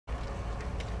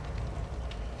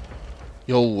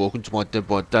Yo, welcome to my Dead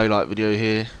by Daylight video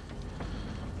here.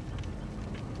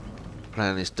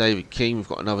 Playing this David King. We've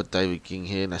got another David King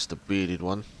here, and that's the bearded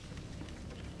one.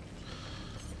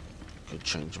 Could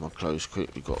change my clothes quick,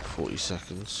 we've got 40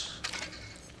 seconds.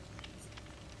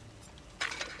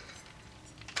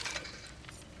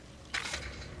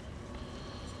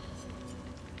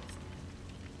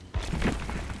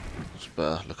 It's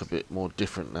better, look a bit more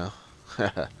different now.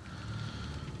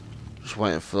 Just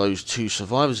waiting for those two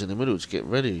survivors in the middle to get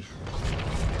ready.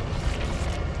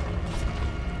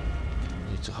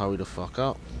 Need to hurry the fuck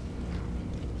up.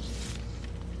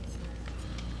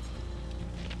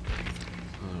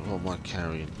 What am I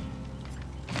carrying?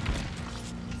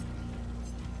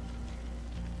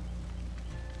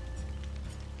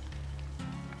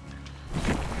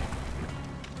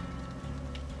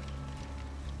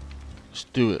 Let's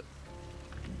do it.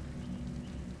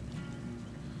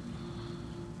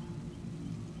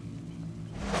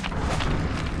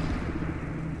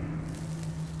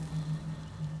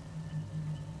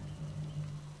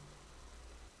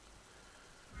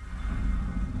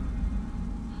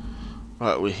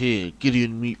 Right, we're here,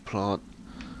 Gideon meat plant.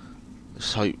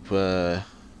 Let's hope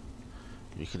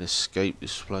we can escape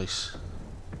this place.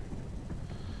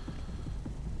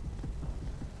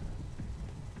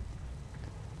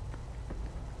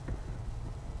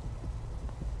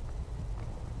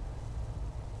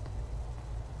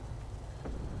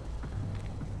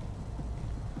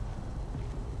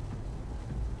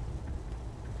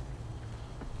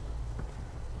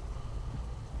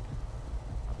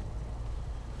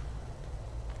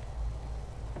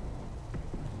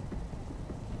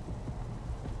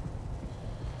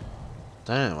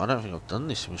 Damn, I don't think I've done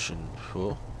this mission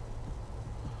before.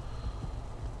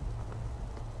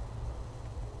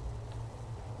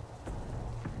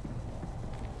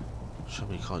 Show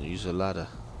me you can't use a ladder.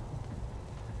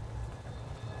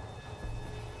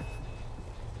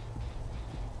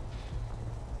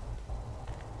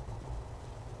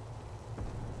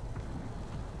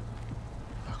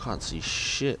 I can't see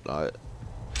shit, like,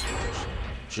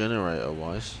 generator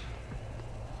wise.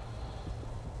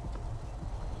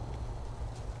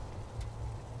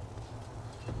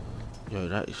 Yo,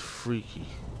 that is freaky.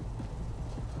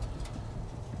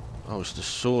 Oh, it's the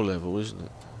saw level, isn't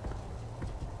it?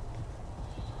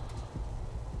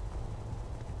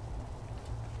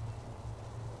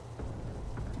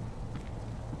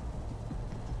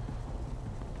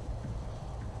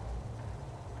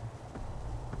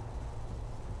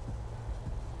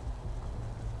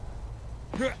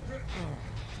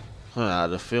 Out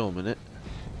of the film, innit?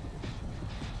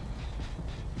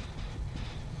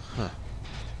 Huh.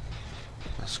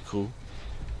 That's cool.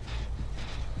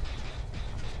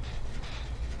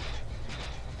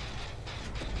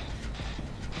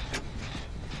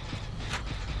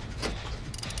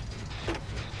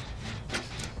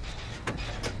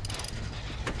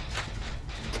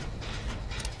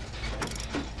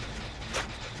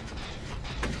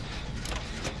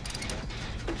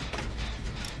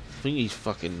 I think he's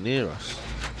fucking near us.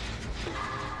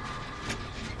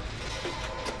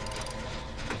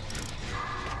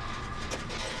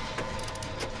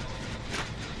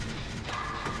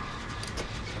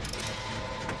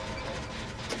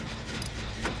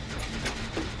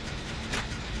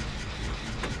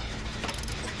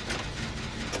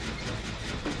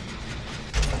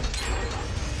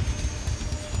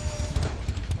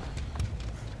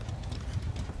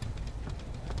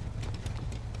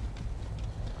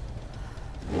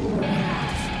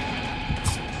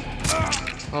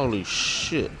 Holy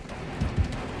shit.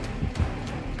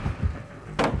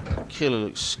 Killer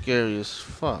looks scary as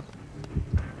fuck.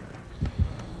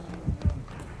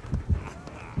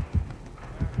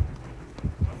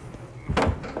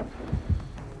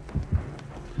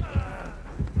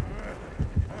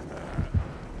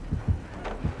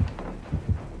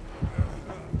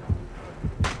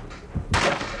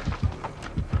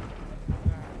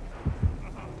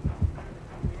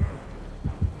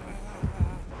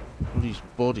 These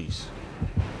bodies.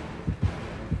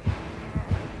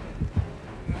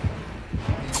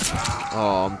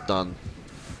 Oh, I'm done.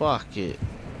 Fuck it.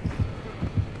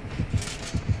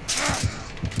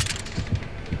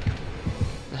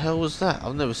 The hell was that?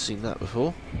 I've never seen that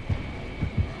before.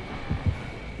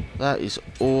 That is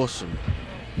awesome.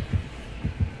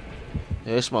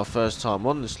 Yeah, it's my first time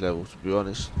on this level, to be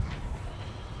honest.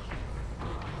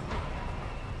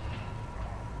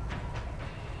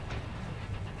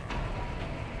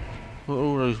 What are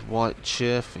all those white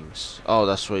chair things? Oh,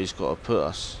 that's where he's got to put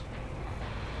us.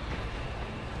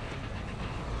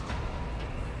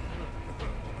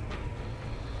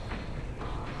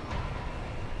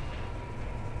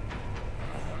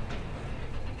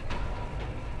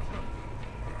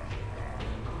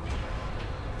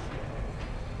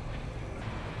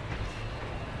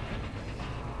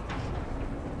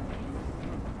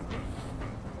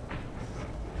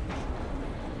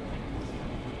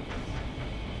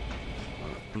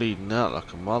 Bleeding out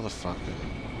like a motherfucker.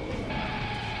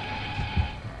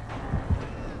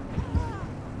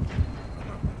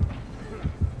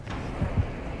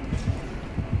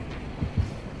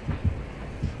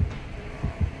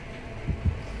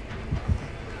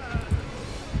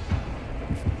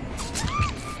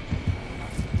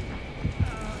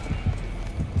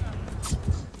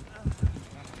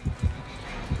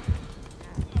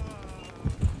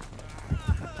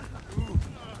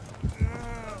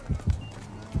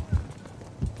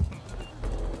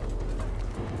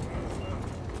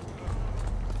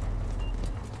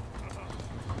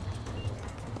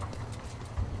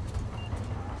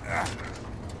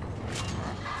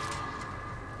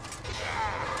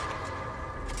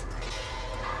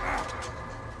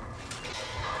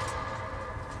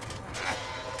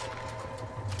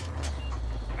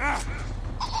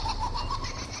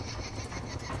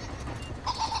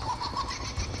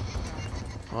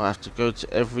 I have to go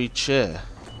to every chair.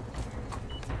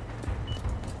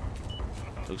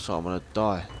 Looks like I'm gonna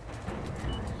die.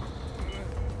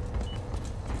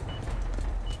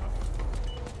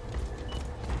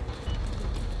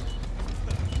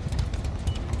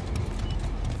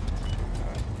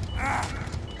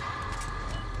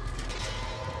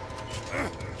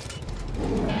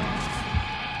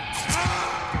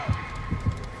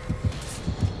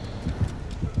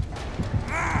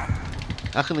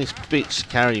 How can this bitch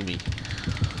carry me?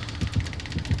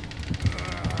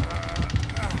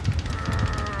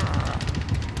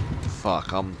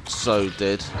 Fuck, I'm so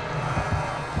dead.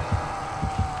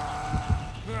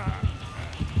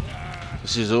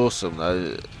 This is awesome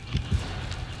though.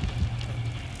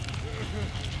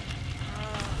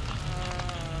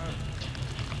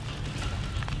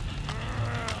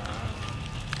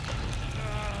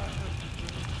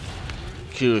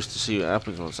 Curious to see what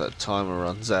happens once that timer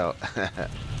runs out.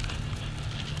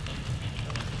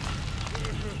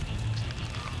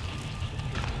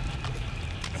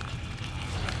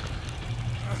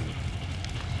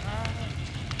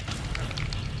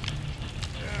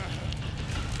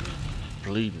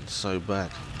 Bleeding so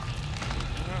bad.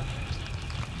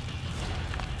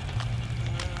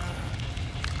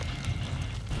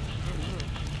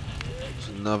 There's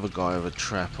another guy with a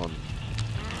trap on.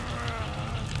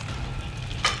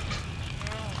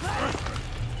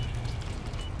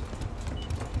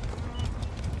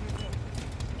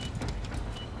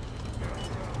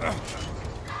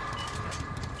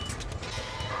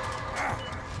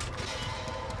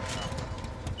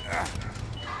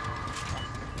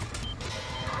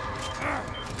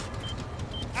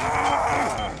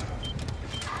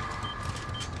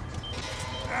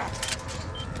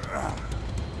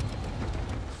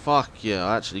 Fuck yeah,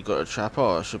 I actually got a trap.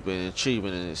 Oh, it should be an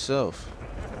achievement in itself.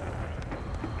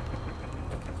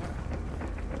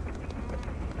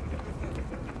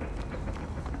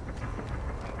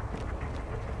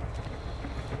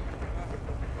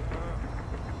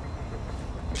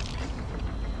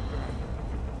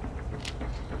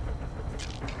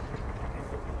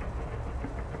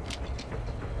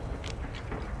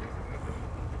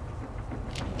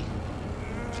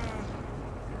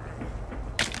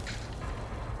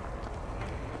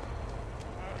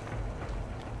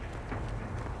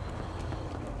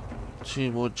 Two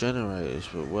more generators,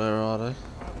 but where are they?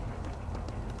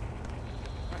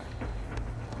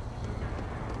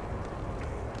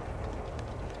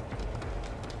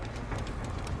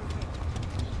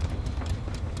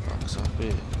 Fuck's up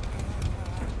here.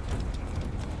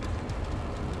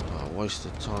 Oh,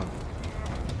 wasted time.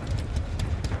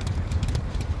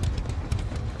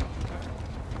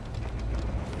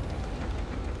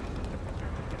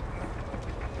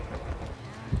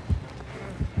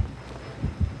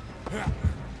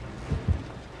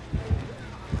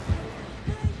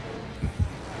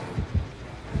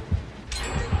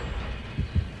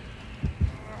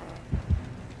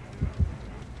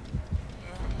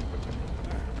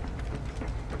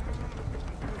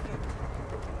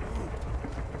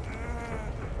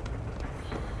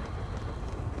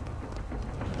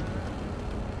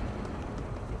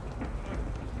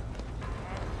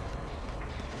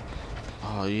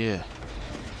 Oh yeah,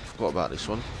 forgot about this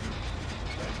one.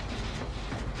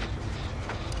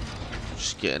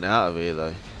 Just getting out of here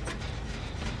though.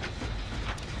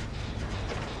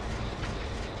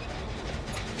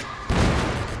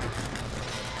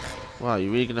 Wow,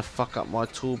 you really gonna fuck up my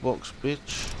toolbox,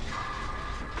 bitch?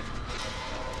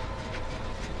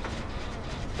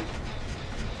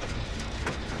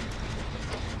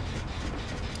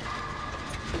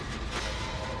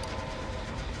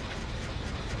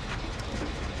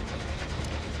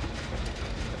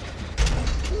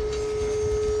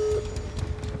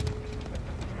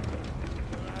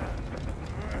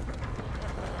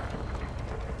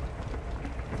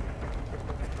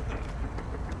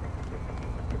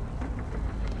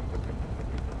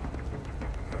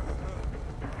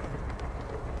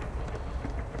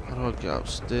 How do I get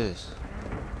upstairs?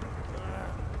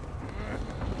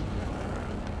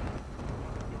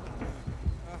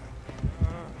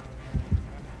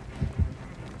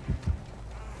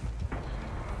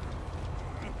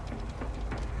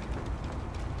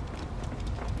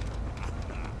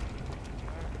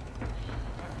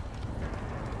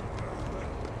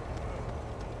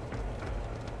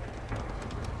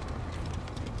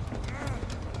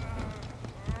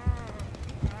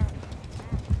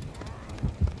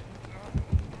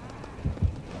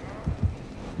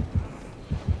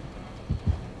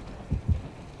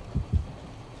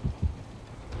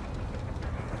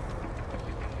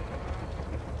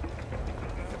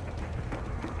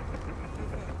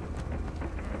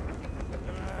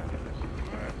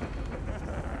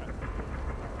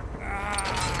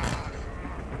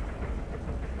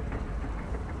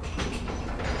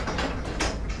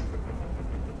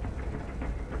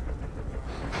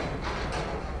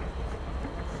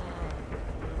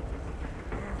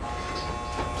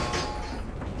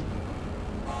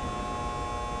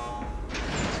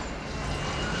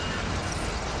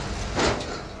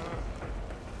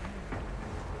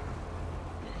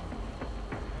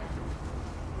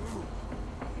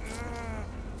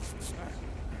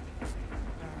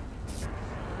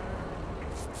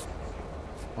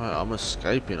 Well, I'm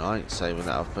escaping. I ain't saving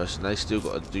that other person. They still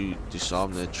got to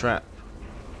disarm their trap.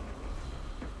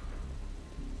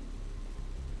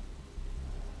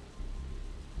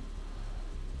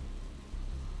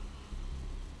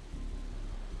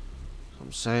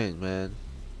 I'm saying, man.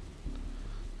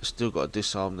 They still got to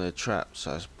disarm their trap,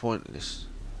 so it's pointless.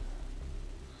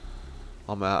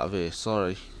 I'm out of here.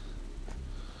 Sorry.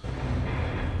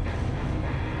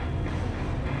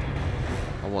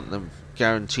 I want them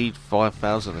guaranteed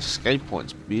 5,000 escape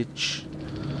points, bitch.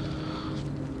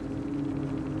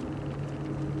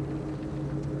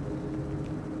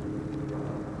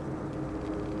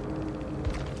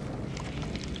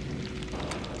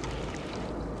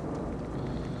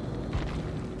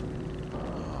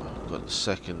 Oh, got the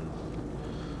second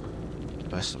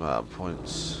best amount of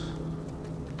points.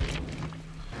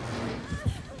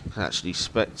 Can actually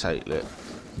spectate it.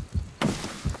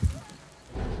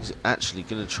 He's actually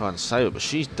gonna try and save her, but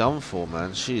she's done for,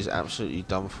 man. She is absolutely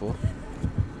done for.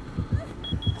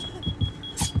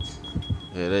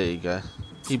 Yeah, there you go.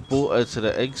 He brought her to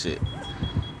the exit.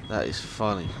 That is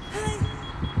funny.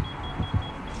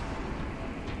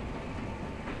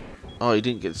 Oh, he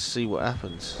didn't get to see what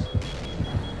happens.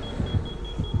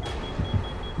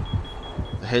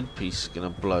 The headpiece is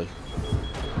gonna blow.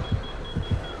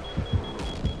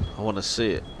 I want to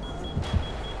see it.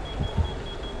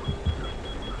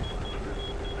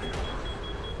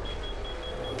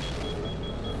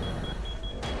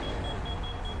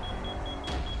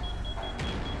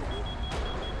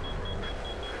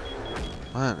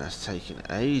 Man, that's taking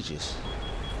ages.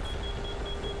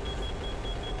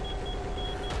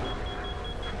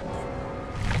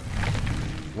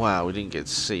 Wow, we didn't get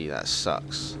to see. That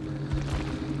sucks.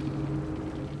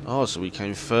 Oh, so we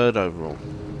came third overall.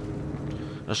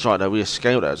 That's right, though. We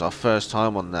escaped. That was our first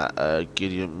time on that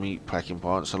Gideon meat packing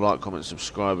part. So like, comment,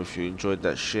 subscribe if you enjoyed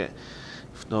that shit.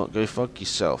 If not, go fuck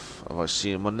yourself. I'll see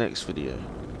you in my next video.